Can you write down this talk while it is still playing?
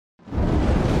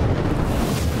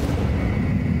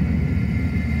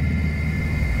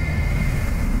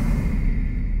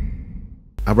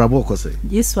abrabo ko say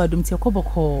yes wadum ti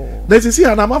ekoboko that is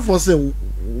here na ma for say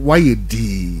why e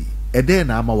di e dey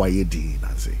na ama why e di na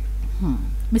say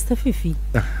Mr. Fifi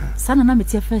sana na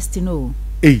metia first no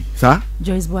sir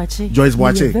Joyce Boakye You're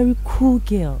a very cool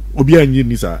girl obi anyi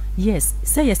ni sir yes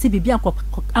say yes bibi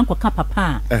anko ka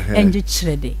papa enje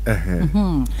chirede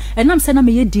enam say na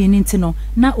me ye din nti no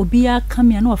na obi aka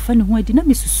me na ofa ne ho adi na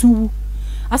me susu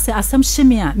ase asem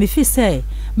hyeme a me fi say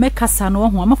me kasa no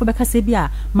ho amafo be kasa bi a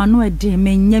mano ade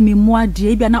me nya me mu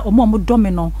ade bi na omo do me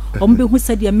no omo be hu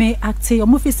say de me acte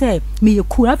omo fi say me ye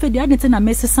cool afa de ade na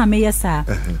me sesa me yesa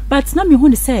but na me hu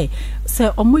ni say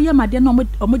omo ye made na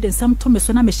omo de nsam to me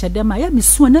so na me hyede ma ya me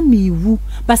su na me wu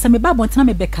ba say me ba bonta na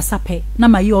me be kasa pe na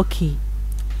ma ye okay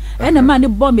ena ma ne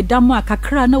bo me damo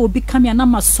akakra na obi kamia na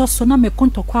ma soso na me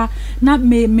kontokwa na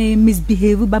me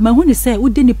misbehave ba ma hu ni say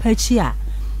udi ni pa chi a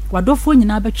wadofo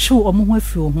nyina be twu omo ho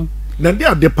afiri ho na ndi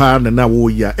ade pa na wo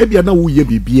ya e bia na wo ye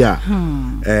bibia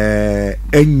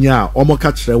enya omo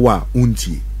ka kire wa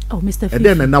unti Mr. Fifi e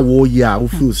den na wo ya wo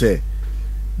feel say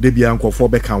de bia nkofo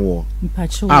be kan wo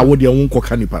wo de won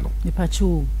koka nipa no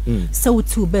nipacho so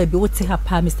tu baby wo te ha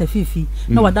pa Mr. Fifi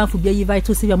na wadanfo bia yi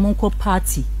vital se bia monko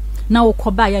party na wo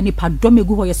koba ya nipa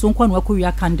domegu ho yeso nko na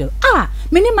akowia candle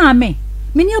meni maame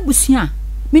meni abusua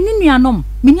meni nuanom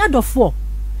meni adofo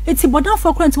eti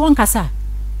bodanfo krant won kasa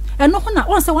eno ho na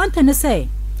won say one ten say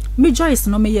me Joyce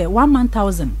no me ye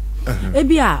 1,000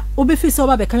 ebia obefi se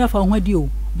oba be kan fa ho adi o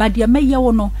ba de me ye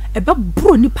wo no e be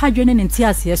bro ni padwene ne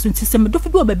ntiase so nti se me dofo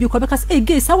bi oba bi ko be kasa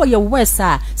gay sa wo ye wes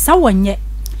sa wonye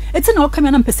eti na o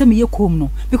kamia na mpese me ye kom no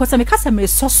because me kasa me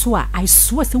soso a I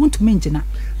swear se won't me ngina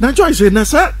na Joyce na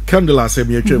sa candle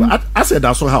asem ye twa I said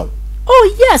that so how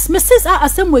oh yes Mrs.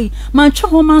 Assembly man twa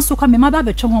ho man so kwa me ma ba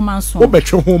be twa ho man so o be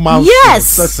twa ho man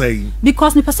so say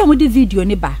because me person we di video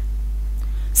ni ba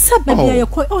baby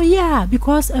yeah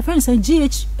because a friend say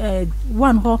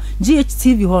GH1 ho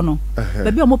GHTV ho no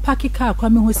baby omo park car kwa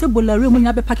me ho se bolare mu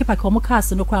nya be park omo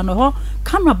cars no kwa no ho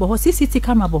camera bo ho CCTV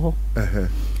camera bo ho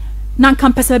na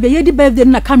campus baby ye di birthday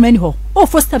na camera ni ho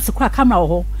for steps kwa camera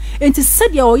ho enti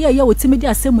said ya o ye wotimi di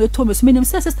asemu eto me so menim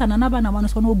say sister na naba na wano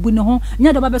so no obu ne ho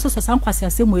nya do ba be so san kwase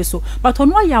asemu eso but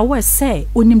ono ya we say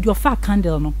onim di ofa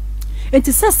candle no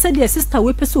enti said your sister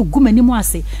we pese ogumani mu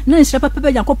ase na nhira papa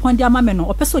be yankopon di ama me no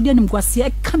opese odi anim gwase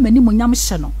e ka mani mu nyam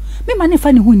hye no me ma ne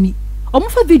fa ne huni omo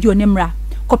fa video ne mra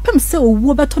kopem se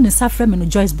owu beto ne safre me no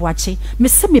Joyce Boakye me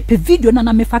se me pe video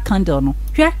na me fa candle no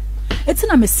hwe eti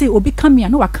na me se obi kamia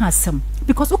no waka asem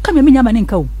because o kamia me nyama ne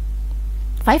nka o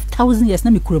 5,000 years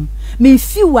na me kurom me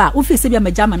fiu a o fi se bia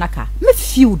me jama naka me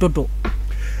fiu dodo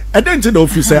I didn't know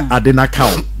if you say I didn't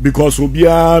account because we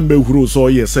are me so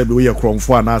yes said we are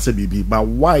cromfo and I said bibi but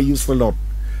why you still not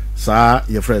sir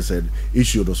your friend said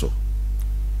issue also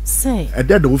say and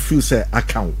then don't feel say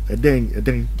account and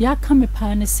then dia come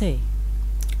pa ne say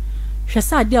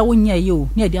hwesa dia wonya yo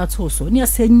na dia to so na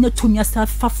say nya tumi asa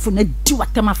fafo na di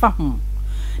watama fa ho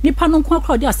nipa no nko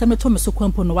akra dia asem to me so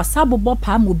kwampo no wasabo bo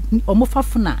pa omo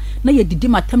fafo na ye didi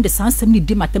matam de sansem ni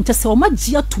di matam te say o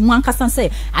magia tumu ankasa say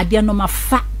ade no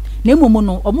mafa na emomo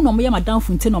no omo no mo ye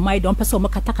madamfo nti no mai don pese omo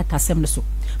katakata asem no so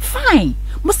fine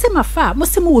mo se mafa mo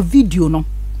se mo video no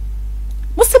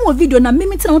mo se mo video na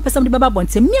mimi nti na mo pese mo de baba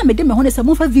bonten me a me de me ho ne se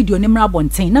mo fa video ne mra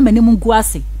bonten na mani mu ngu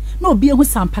ase na obi ehu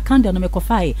sampa kanda no me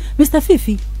kofae Mr.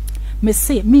 Fifi me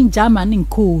se min jama ne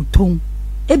nko ton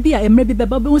ebia emre bi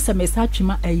beba be se me sa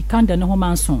twima kanda ne ho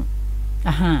manso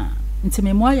nti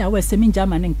me moya we se min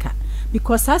jama ne nka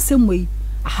because asem we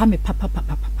aha me papa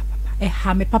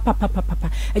ha me papa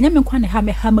enya me nkwa ne ha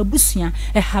me mabusua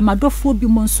ha madofo bi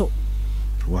mo nso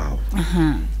wow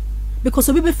because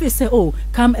obi be face say oh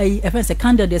come if say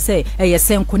candle they say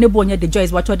senko ne bo nya the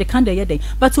Joyce watch the candle ye dey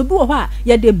but obi wo ha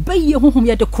ye de baye honhom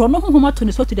ye de krono honhom ato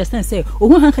ne so to the sense say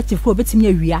ohu handkerchief obetimi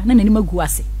awia na nanim agu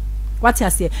ase what you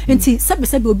say enti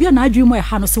sabe obi na adwimo e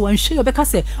ha no se wan hwe obeka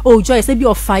say oh Joyce e bi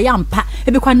of fire ampa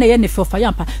e bi kwa na ye ne for fire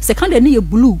ampa se candle ne ye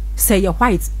blue say ye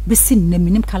white be sin na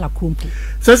minim color krompo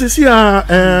so see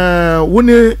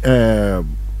woni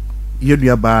ye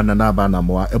nua ba na ba na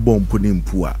mo e bom pu ni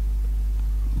mpu a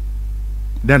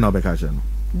then obeka she no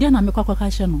then na me kwakwa ka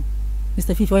she no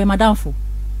Mr. Fifi oye madamfo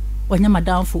onya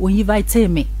madamfo o invite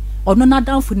me ono na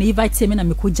damfo na invite me na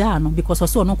me koja no because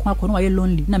also ono kwa no wa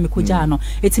lonely na me koja no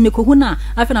eti me ko hu na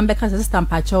afi na mbeka sister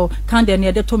mpacho candle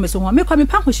na de to me so ho me kwa me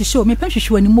pa ho hwehwe me pa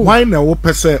hwehwe ani mo why na wo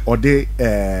pese ode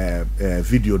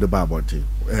video de ba bonte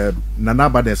na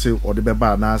ba de se ode be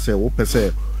ba na se wo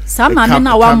pese sama me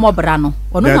na wa mobra no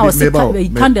ono na o se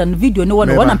candle video no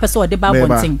wona pese ode ba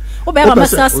bonte o be ba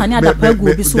masa sane ada pa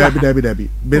gu obi so dabi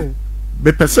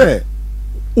be pese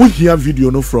we hear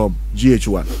video no from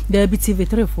GH1 there be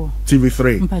TV3 for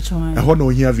TV3 mpacho e ho no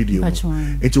hear video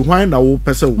enti why na wo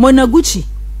pese Monaguchi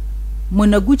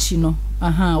no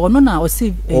ono na o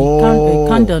see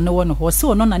candle no one ho se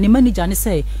ono na ne manager ne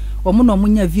say omo no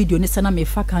munya video ne se na me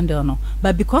fa candle no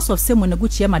but because of say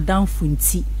Monaguchi e madam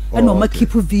funti e no ma keep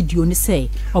video ne say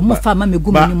omo fa ma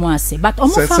megu mani mu ase but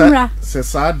omo famra se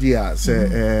sadia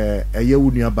se eye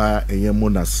wunu aba eye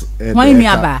monas why me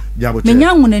aba me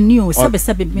nya nwuna ni o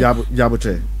sebe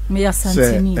jabote me ya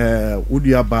santini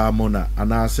wunu aba mona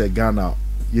ana se Ghana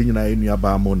ye nyina enu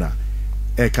aba mona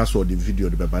eka so the video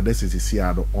the baba this is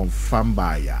Seattle on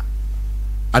fambaya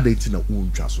adentina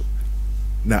untwa so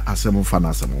na asem fa na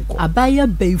asem nko abaya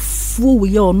beifuo we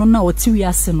ye ono na otiwi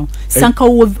ase no sanka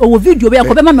o video be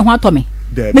akọ be ma me ho atome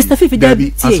Mr. Fifi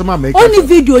Debbie only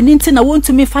video ni ntina won't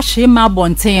me fa hye ma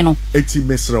bonten no eti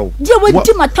mesrew je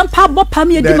wadi matam pa bo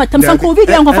pam ye di matam sanka o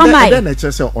video nko fa mai na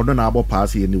chese ono na abo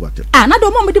pass ye ni watem na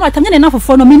do mo di matam ne na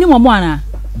fofo no mini mo mo ana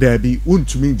Debbie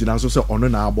untumi ngina so se ono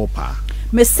na abo pa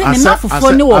me say ne na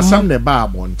fofo ne wo mo asam ne ba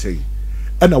bonten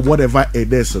and whatever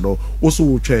it is no also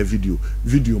will try video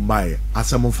my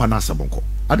asem mfa na asem nko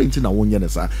adentina wonye ne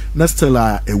sa na still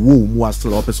a wo mu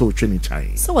still opese o twene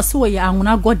chan so ye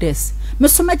anwuna goddess me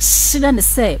so ma chire ne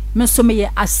say me so me ye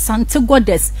asante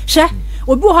goddess hwe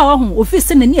obi ho ha ho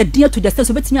office ne ne adin to the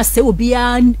so betimi ase obi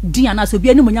a din ana so obi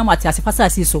ani munyam ate ase fasa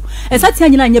ase so esati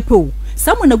anyina anye pe o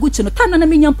samu na guchi no tana na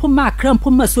menya mpo ma akra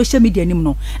mpo ma social media nim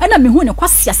no ena me hu ne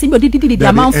kwase ase me odididi di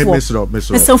amanfo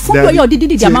ese fu ko ye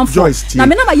odididi di amanfo na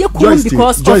me na ma ye kum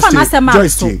because of an asema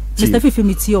so Mr. Fifi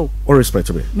mitio or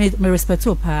respect me respect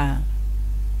o pa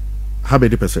how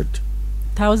many percent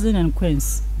 1000 and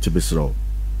queens tibisro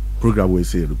program we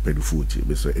say pedophile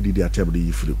tibisro edidi atem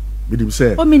dey free me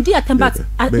say o me di atem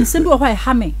but nsem bi o why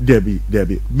ha me Debbie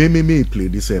me play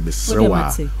this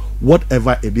besrewa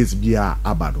whatever it is bia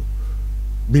abado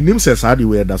minim say sadi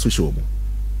we da so show mo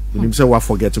minim say wa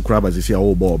forget to grab as you see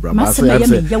our ball bra ma say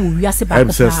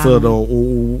I'm still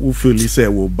no feel say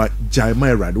wo but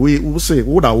jaima rad we say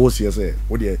what I was here say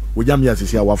what dey we jam ya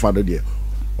see our father there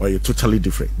or you totally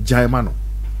different jaima no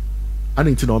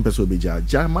ani nti no person be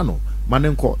jaima no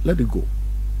manenko let it go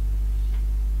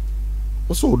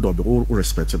also do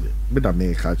respect me that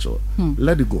me catch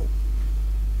let it go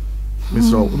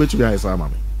Mr. Obetu be isa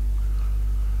mama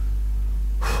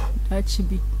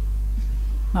achibi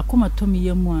makoma tomi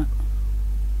yemu a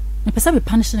me pesa be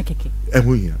punish na keke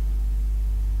ehu hia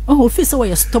office wo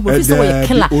ye stop office wo ye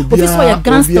killer office wo ye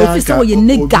gangster office wo ye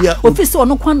nigga office wo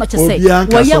no kwan no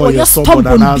chese wo ye stop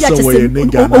on bia chese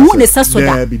ohu ne sa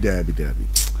soda Debbie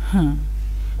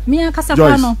me akasa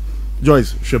kwa no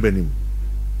Joyce shebenim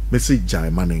message jai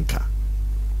manenka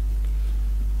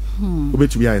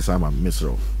Obetu be isa mama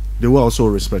Mr. They were also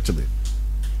respectable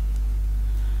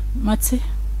Mate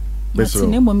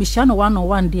ne mo mishano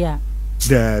 101 there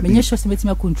there me sure se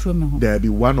metima control me ho there be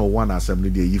 101 assembly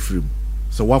there yifrim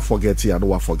so what forget it I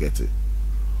don't forget it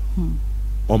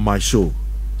on my show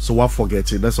so what forget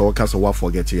it that's all case what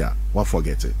forget it what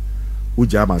forget it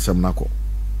uja ma asem nako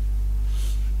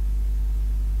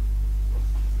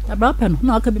about pen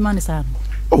no aka bi man sa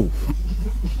oh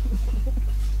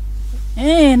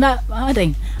na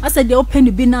adeng I said the open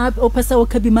bi na opesa o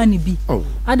ka bi man bi oh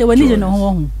ade wani no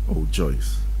ho oh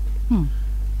Joyce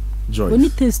Joyce when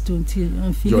it is to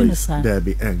I'm feeling sad there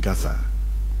be engasa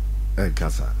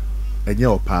enye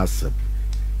o pass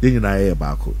yen na ye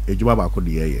baako ejuma baako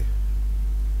de ye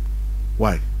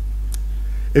why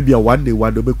ebia one day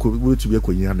do be to be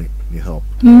akonya ne help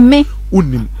me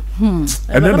unim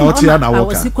and then out here na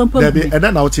woka there be and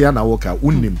then out here na woka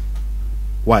unim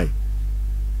why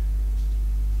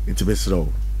into be slow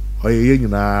oye yen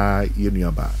na ye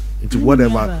nuaba into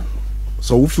whatever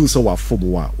so we feel so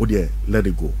afom wa o dey let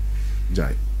it go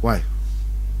jai why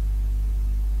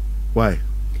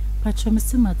pacho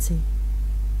msimati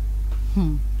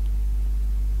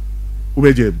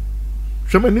ubeje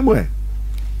shema ni mo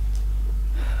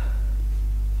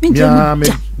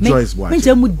Joyce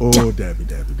Boakye oh Debbie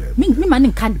me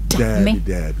man kan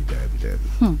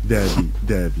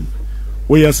Debbie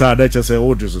we yes are that say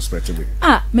all disrespect me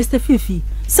Mr. Fifi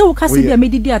so kasi bia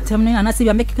medidi atem ne na se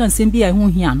bia mekeka nsem bia ho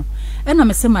hia no e na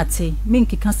mesemate me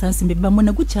nkeka sanse be ba mo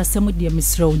na guchi asem de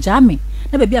mesrew jame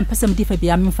na be bia mpesem di fa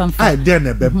bia memfamfa then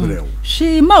e be brew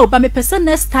she ma oba me pese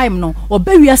next time no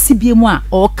obawi ase bia mu a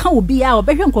o ka obi a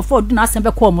obehwe nkofo odu na asem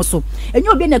be ko mo so enye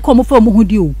obi na ko mo fa mo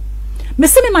hudi o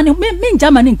meseme mane me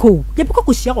njama ne nko ye be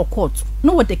ko hia ko court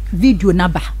no wo the video na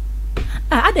ba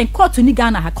aden court ni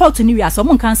Ghana ha court ni wi aso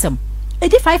mo nkansem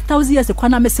 85,000 years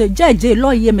kwana me say JJ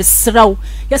lawyer me sraw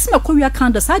yes me Korea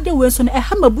candles ade we so no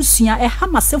ehama busua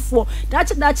ehama sefo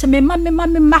dache me ma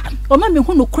o ma me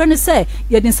hu no kure ne say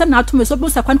ye den say na ato me so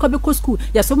busa kwan ko be ko school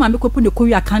yes o ma me kopu ne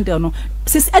Korea candle no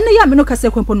sis ene ya me no kase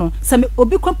kwempo no say me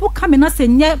obi kwempo ka me na say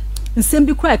nye nsem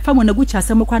bi kwa fa mo na guchi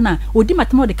asem kwa na odi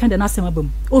matema de candle na asem abam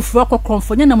ofuro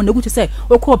kokronfo nya na mo na guchi say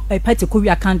okọ party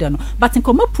Korea candle no but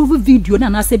nko mo prove video na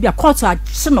na say bi a court a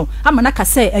no ama na ka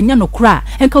say enya no kura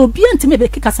enka obi antime be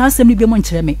kika sansem ni bi mo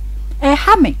nkyere me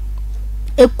ha me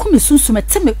ekumi sunsun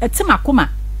etem akoma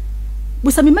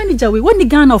busa me manager we woni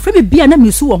Ghana ofre me bia na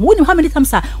me su wo woni how many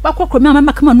times a wakokro me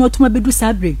ama kama no otuma bedu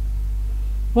sabre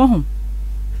wo ho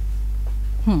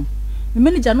me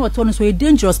manager no oto no so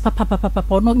dangerous papa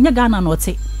no nya Ghana no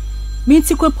te me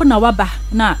nti kwepo na waba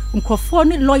na nkofo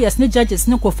ne lawyers ne judges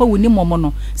ne nkofo woni momo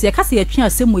no se ya kase ya twa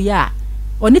asemu ya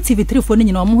oni TV3 fo ne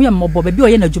nyina omo hwe mmobo ba bi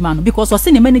oye na djuma no because o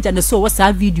se ne manager ne so wo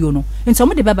sa video no nti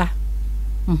omo de baba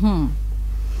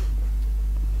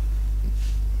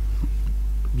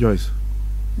Joyce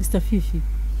Mr. Fifi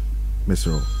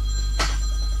Mr.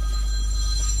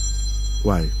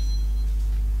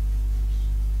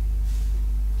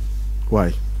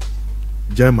 Why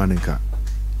German nka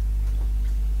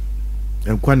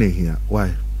enkwane hia why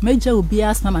meja obi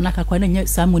asma manaka kwa na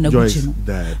samu na guchi no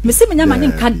me se menya mane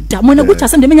nka da mo na guchi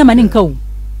asem de menya mane nka o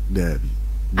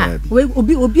we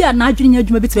obi a na adwene nya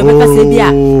adwuma bi te be ka se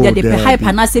bia ya de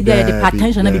hyper na se bia ya de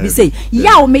hypertension na bibi say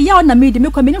ya o me ya na me de me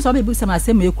kwa me so be bu sama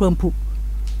asem me kura mpo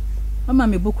mama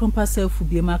me bu kura mpa self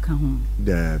bi ma ka ho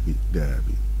dabi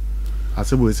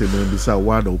asem we se me bi sa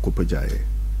wa na okopajaye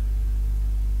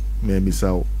me bi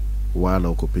sa wa na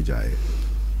okopajaye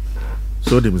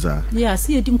so dem za yeah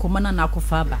see edi nkomana na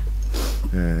akofa ba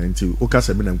nti o ka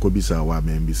se me na nkobisa wa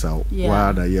me mbisa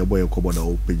wa na ye boy kobo na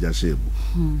opeja shebu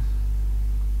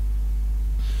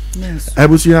yes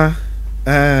abusia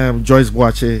Joyce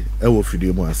Boakye e wo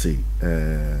fidie mu ase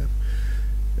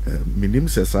minim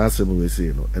se sa asem we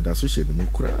se no e da so hye mu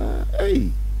kura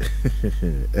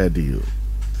edio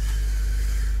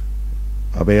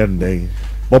abayande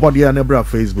bobo dia na bra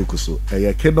Facebook so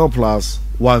e Kingdom Plus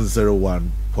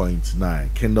 101.9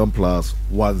 Kingdom Plus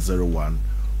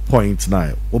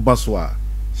 101.9 obaswa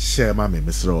share ma me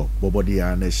misro bobo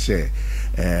dia na share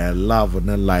love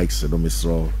and likes no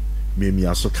misro me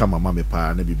aso kama mama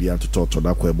pa na bibia tototo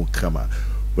na kwa mu kama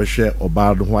we share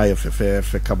oba do ho aye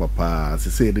fefe kama pa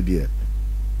se de de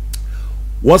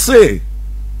wo say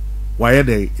why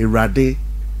dey irade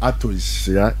ato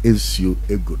hia ensuo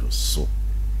egodo so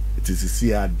it is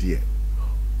see ade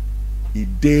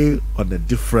it day on a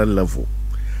different level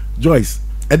Joyce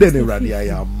and then irade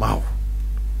aya maw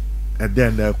and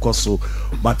then koso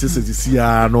but it is see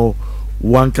no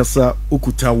wankasa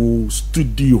okutawo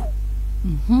studio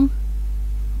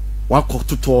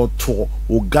wakototo to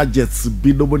o gadgets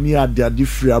bi no boni ade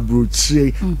free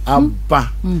abrochie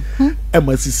aba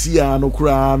emasisi no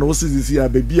kura no sisi a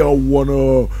baby a wo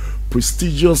no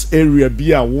prestigious area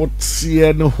bi a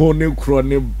wotie no ho ne kro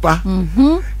ne ba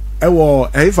ewo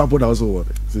eifa boda also wo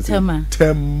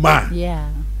tema yeah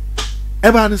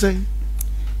eba ne say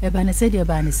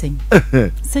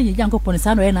say ye janko pon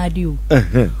sa no e na ade o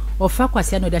ofa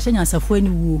kwase no de ahanya nsafo ani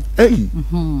wuo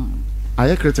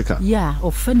aye critical yeah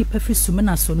ofani perfect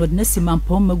sumena so no de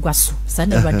simampom magwaso sa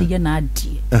na wade ye na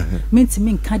ade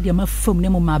mentimi nka de ma fam ne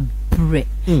mo ma bre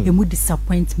emu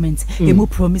disappointment emu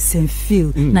promise and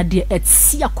fail na de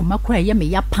etsi akoma kora ye me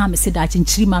ya pa me se da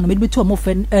chinchiri ma no me beto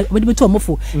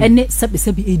omofo ene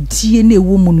sebi edie na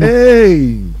ewo mu no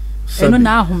eno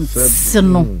na ahom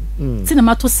sino tina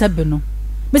mato sebe no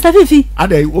Mr. Fifi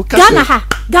ade o ka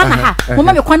Ghana ha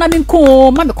mama me kwana me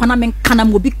nko mama me kwana me kana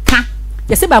mo bi ka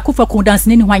yese ba akufo-addo dance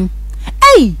ni hwan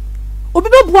obi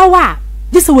bebua wa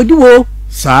dise wodi wo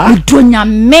sa donya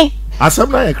me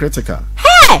asem na critical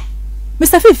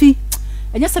Mr. Fifi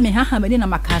enya se me ha me na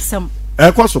makasem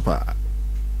kwasopa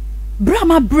bra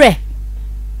ma bre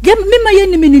gem me ma ye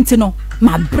ni minute no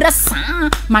ma bre sa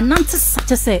ma nante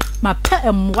sache se ma pe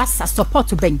emwa sa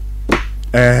support ben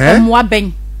emwa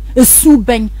ben esu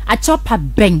ben a chopa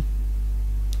ben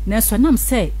na so nam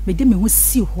se me de me ho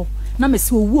si ho na me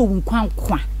se owo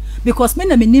nkwa because me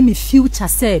na me name future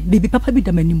say baby papa bi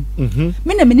da manim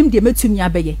me na me nim de metumi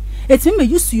abeye etimi me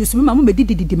use me ma mo me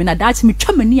dididi me na dachi me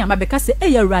twa mani ama beka se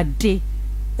eyarade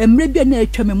emre bia na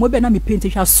atwa me mo be na me paint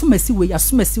hwa asomasi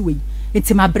we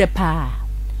enti ma bre pa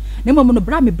na mo no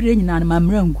bra me bre nyina na ma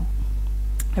mrangu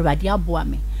erade aboa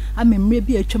me amemre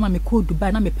bia atwa ma me ko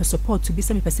Dubai na me support bi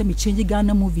se me pese me change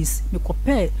Ghana movies me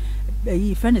compare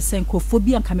yi friend senko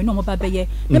phobia nka me no mo ba beye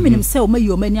na me nim se o mayi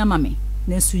o mani ama me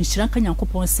nenso nhyira kan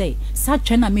yankopon say sa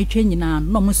twa na metwa nyina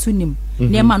no mo sunim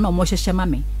nema no mo hyehye ma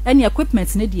me ene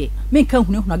equipment ne de me nka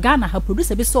hunahuna Ghana ha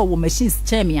producer bi so wo machines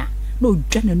chemia na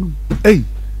odwa nanum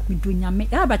me do nyame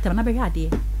abata na be hwa de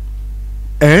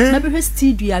na be hwa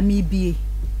studio a me bie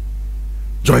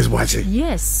Joyce Boakye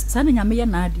yes sa na nyame ye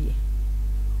na de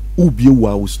ubie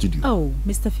wa studio oh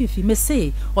Mr Fifi me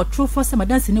say o true for some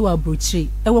dance ni wa brochire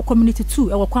e wo community 2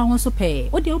 e wo kwa won so pe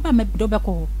o de wo ba me do be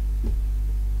ko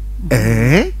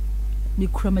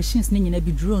micro machines ni nyina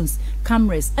bi drones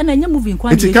cameras and anya moving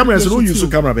quantity it's cameras no use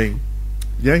camera ben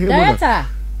yeah director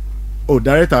oh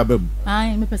director abem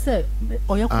me pese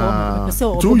oya ko me pese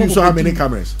o do you use how many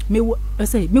cameras me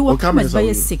say me work cameras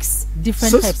by 6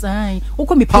 different types o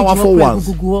ko me powerful ones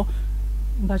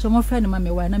but your friend ma me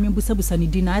wa na me busa ni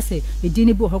di na say e di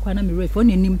ni bi ho kwa na me ref on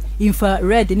nim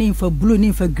infrared ni infra blue ni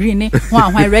infra green ni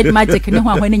hwan red magic ni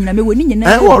hwan ni nyina me woni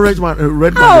nyina red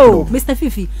magic oh Mr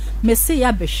Fifi me say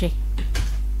ya behwe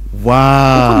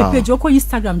wow ko me page ko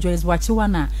Instagram Joyce Boakye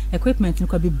wana equipment ni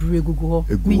ko be bre gugu ho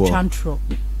me chantro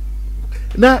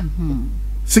na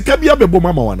sika bia bebo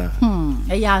mama wana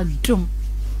ya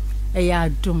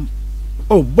dum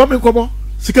oh bo me ko bo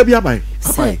sika bia bai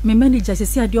say me manager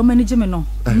say ade o manage me no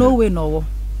no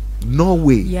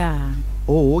way yeah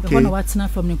oh okay when what's not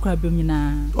from the crab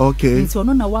nyina okay so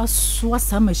no na waso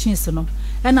asa machines no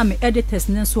na me editors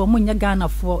ne so omo nya Ghana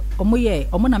for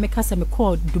omo na me kasa me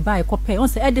call Dubai ko pay on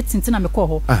say editing na me call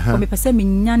ho o me pese me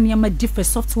nya ne different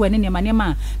software ne ne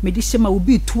ma me di shema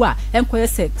obi tu a enkoye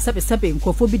se sebe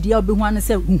nkofo bi dia obi hu an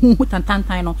se hu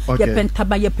tantantan no ye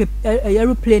pentaba ye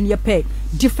aeroplane ye pay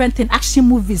different thing action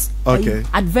movies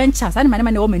adventures and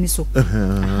man o mani so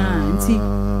nti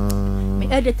me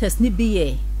editors ni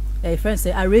bi friends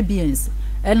say Arabians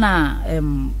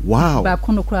wow ba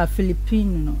kono kra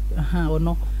Filipino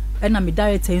no na me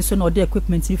director nso na the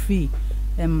equipment free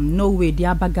no way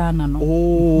dia bagana no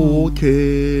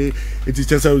okay it is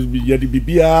just ya di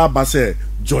bibia ba say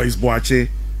Joyce Boakye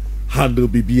handle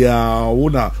bibia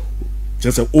una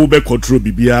just over control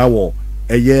bibia wo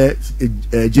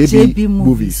JB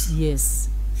movies yes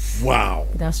wow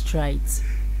that's right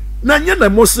na nya na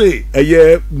mo say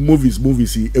movies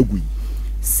egui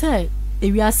say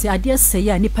ewiase ade say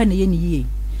ya nipa na ye ni ye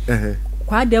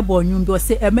kwa de bo nwum bi o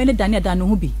say emene dane da no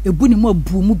hu bi ebu ni mo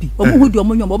abu mu bi omo hu di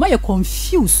omo nwum omo ye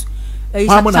confused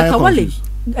Shatawale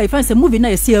if say movie na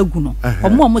ye see agu no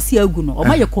omo see agu no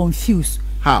omo ye confused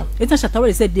how it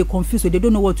Shatawale said they confused, they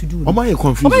don't know what to do omo ye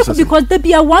confused because there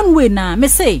be a one way na me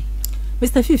say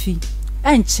Mr Fifi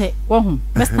enche wo hu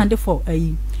me stand for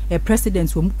a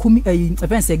president wo kumi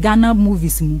even say Ghana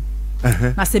movies mu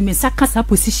na say me sakasa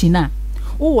position na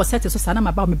o was set so sana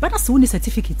ma ba me bana se woni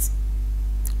certificate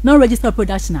no register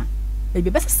production e be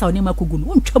best sa oni makogu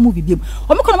no ntwa movie biem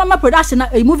o me kono mama production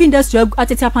a movie industry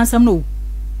atete apansam no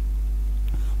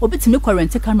obitimi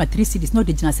current camera 3 CDs no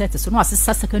digital set so no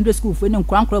asesa secondary school for ne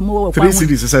nkwankwa mo 3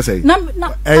 CDs say na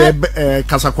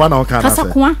kasakwa na o kana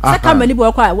kasakwa sa camera ni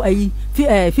bo kwa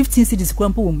 15 CDs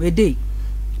kwampo a day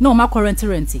no ma current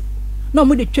rent no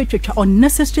mo de twetwetwa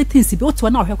unnecessary things bi oto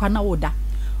na ohwekwa na woda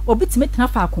obitime tena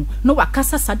faako no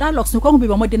wakasa sa dialogues no kwa hu bi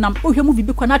mo de nam ohwe movie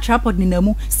bi kwa na tripod ni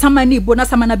namu samani bo na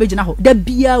samana begina ho da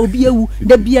bia obi ewu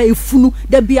da bia efunu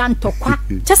da bia ntokwa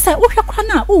chese ohwe kwa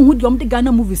na ohu de de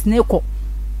Ghana movies na ekọ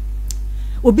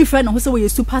obi friend no so we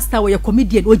superstar we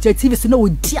comedian o TV so no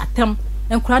odi atem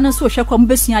enkura na so ohwe kwa mo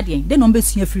besua de no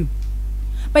besua free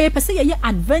ba ye pese ye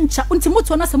adventure unti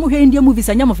moto na se mo hwe India movies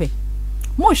anya mo fe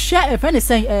mo share friend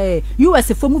say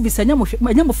US for movies anya mo fe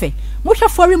mo hwe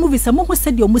foreign movies mo ho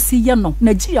se de o mo si ye no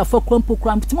Nigeria for krampo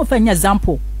ti mo fa nya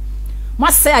example mo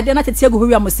say ade na tete go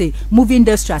hwe mo say movie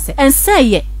industry say en say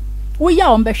ye we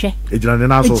ya on behwe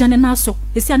ejane na so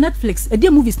e say Netflix e de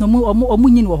movies no mo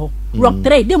nyin wo ho Rock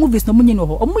 3 de movies no mo nyin wo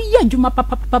ho o mo ye adwuma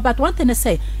papa but one thing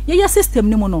say ye system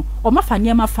ni mo no o ma fa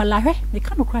ne ma fa la hwe me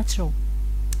ka no kra kire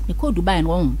me ko Dubai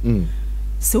no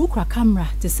se ukra camera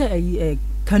te say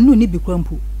kanu ni bi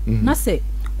kwampu na se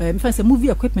me fa say movie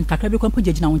equipment kakra bi kwampu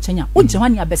jejina wo nchenya o je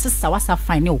hwan ya besesa wasa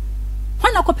fine o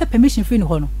hwan na ko permission free ni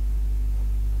ho no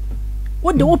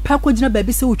wo de wo pa ko jina ba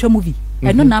bi se wo twa movie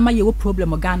eno na ama ye wo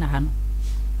problem Ghana ha no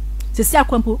se si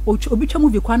akwampu obi twa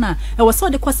movie kwa na e wo so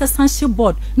de ko censorship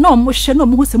board na mo hwe na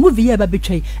mo ho se movie ye ba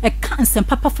betwai e kan sem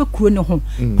papa fa kuro ne ho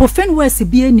profen words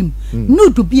bi anim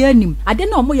nudu bi anim ade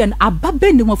na mo ye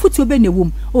ababe ne mo futu be ne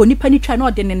wom o nipa ni twa na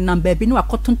ode ne number bi na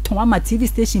wakotonton ama TV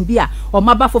station bi a o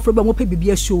maba foforo be mo pe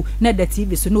bibia show na the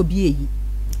TV so na obi eyi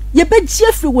ye be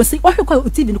gie free wo se o hwe kwa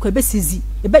TV no ko be sizi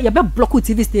ye be block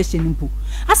TV station mpo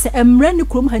ase emre ni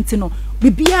krom hanti no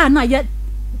bibia na ye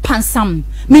pansam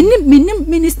minim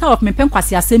minister of me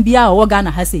penkwase asembia o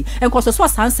Ghana ha say enko so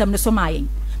sansem ne so mayen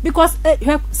because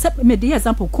me the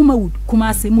example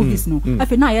Kumasi movies no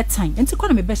afi na ye time enti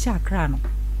kono me be sha akra no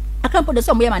akrampo de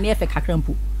so mo ye ma na efe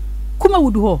kakrampo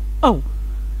Kumawood ho oh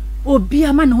obi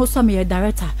ama ne ho so me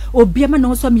director obi ama ne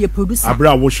ho so me producer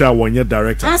abra wo sha wonye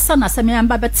director asa na se me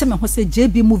amba bete me ho se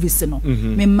JB movies no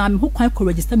me ma me ho kwan ko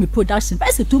register me production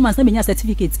by say 2 months na me nya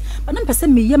certificate but na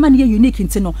person me yema ne unique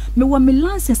nti no me wo me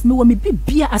license me wo me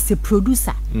bibia as a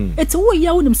producer eti wo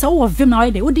ya wonim se wo vim na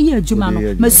wo de ye adwuma no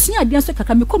masua ade so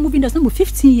kaka me ko movie industry no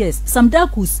 15 years some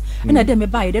darkus na de me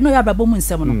buy de no ya brabo mu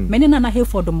nsem no me ne na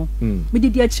Hayford mo me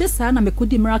di a chesa na me ko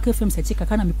di Miracle Films e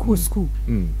kaka na me ko school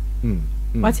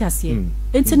what you say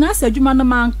enti na se adwuma no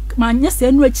man nya se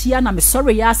enu achia na me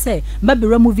sorry ya say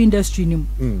mbabira movie industry nim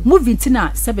movie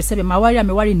tina sebe ma wari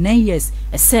 9 years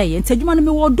e say enti adwuma no me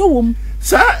wo do wom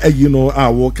sa you know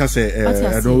wo ka say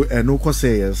eno ko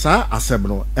say sa asem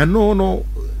no eno no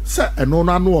sa eno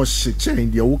na no o hye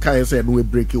de wo ka say no we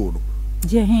break you no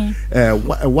je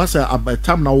what's a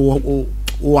time na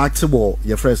wo actable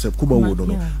your friends Kumawood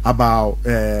no about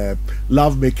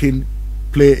love making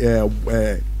play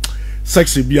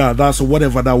sexy bia that's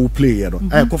whatever that will play you know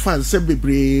ko fan say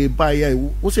bebre by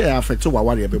we say affect wa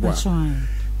ware be boa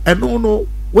and no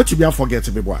what you be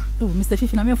forget be boa oh Mr.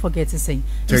 Fifi na me forget to say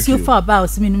it's so far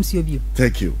about me num see obi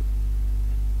thank you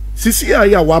sisi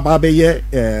ya wa ba be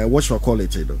ye what you call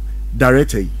it you know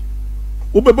director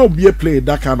we be play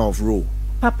that kind of role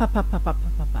papa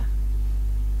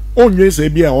onye say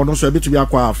bia ono so be to be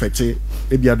akwa affect e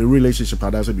bia the relationship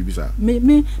ada so bibisa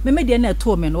me de na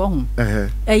to me no ho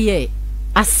eh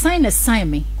assign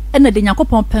me ena de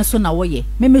Yakopon penso na wo ye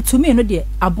me to me no de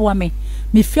aboa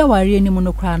me fia ware ani mu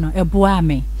no kra no eboa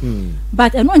me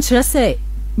but eno nkire say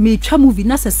me twa movie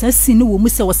na sasa ne wo mu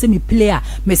se wo se me player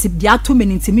me se dia to me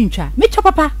ntimi ntwa me twa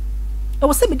papa e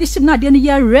wo se me de ship na de no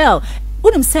ye real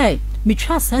unim say me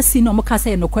twa sasa no mo ka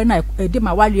say no kra na de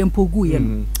ma ware mpogu ye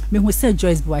no me hu say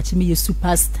Joyce Boakye me ye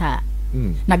superstar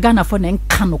na Ghana for na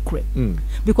nka no kre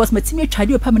because matimi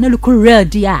twade opa me na look real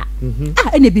dia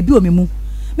ene bibi o me mu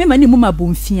me mani mu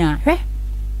mabomfia hwe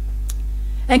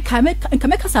enka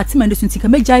me kasa tima ndo sunti ka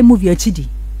me jai movie achidi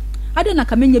ade na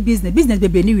ka menye business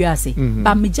bebe ni wiase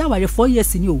ba me ja ware 4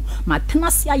 years ni o ma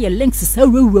tenase aye links sa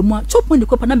wura mu chop money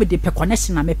ko pa na me de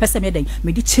connection na me pese me den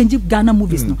me di change Ghana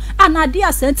movies no ana ade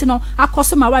asenti no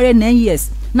akoso ma ware 9 years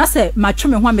na se ma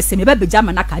twe me ho me se me ba beja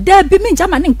ma naka da bi me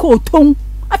jama ne nka oton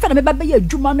afa na me ba ye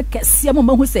adwuma no kese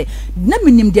mo hu se na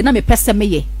minim de na me pese me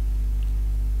ye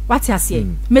what you say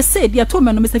me say dia to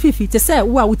me no Mr. Fifi te say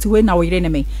wo a wuti we na wo yire ne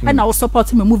me and na wo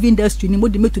support me movie industry ni mo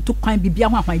de metutu kwan bibia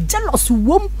ho ahwan jealous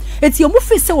wom eti omu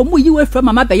fi say wo mu yiwe fra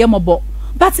mama be ye mobo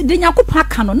but de Yakopon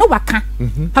aka no na waka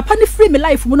papa ni free me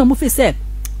life mu no mu fi say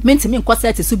mentimi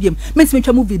nkoset so biem mentimi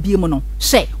twa movie biem no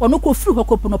hye ono ko free ho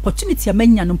ko no opportunity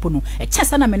amanya no mpo no e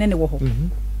chesa na menene wo ho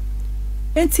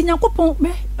enti Yakopon me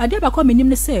ade ba ko menim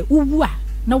ne say uwu a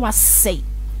na wasei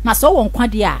na so wo nkwa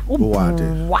de a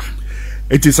wo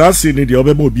it is as in the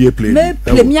obemo be play me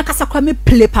play me akasa kwa me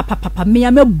play papa me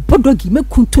ya me bodogi me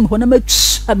kuntun ho na me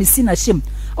twa me si na shem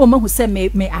o ma hu se me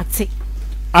ate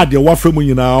ade wa fremu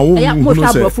nyina wo hu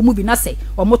no se mo bi na se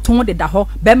o mo ton de da ho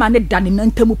be ma ne da ne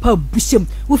nantamu pa bushem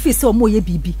wo fi se o mo ye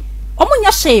bibi o mo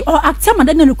nya she o actor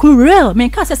man na look real me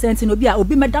ka se sent no bi a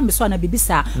obi madam so na bibi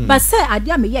sa but say ade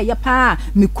a me ye pa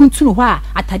me kuntun ho a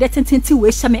atade tententi we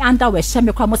hye me under we hye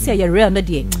me kwa mo se ye real no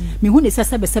de me hu ne se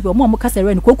sebe o mo ka se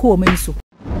real ko ko o mani so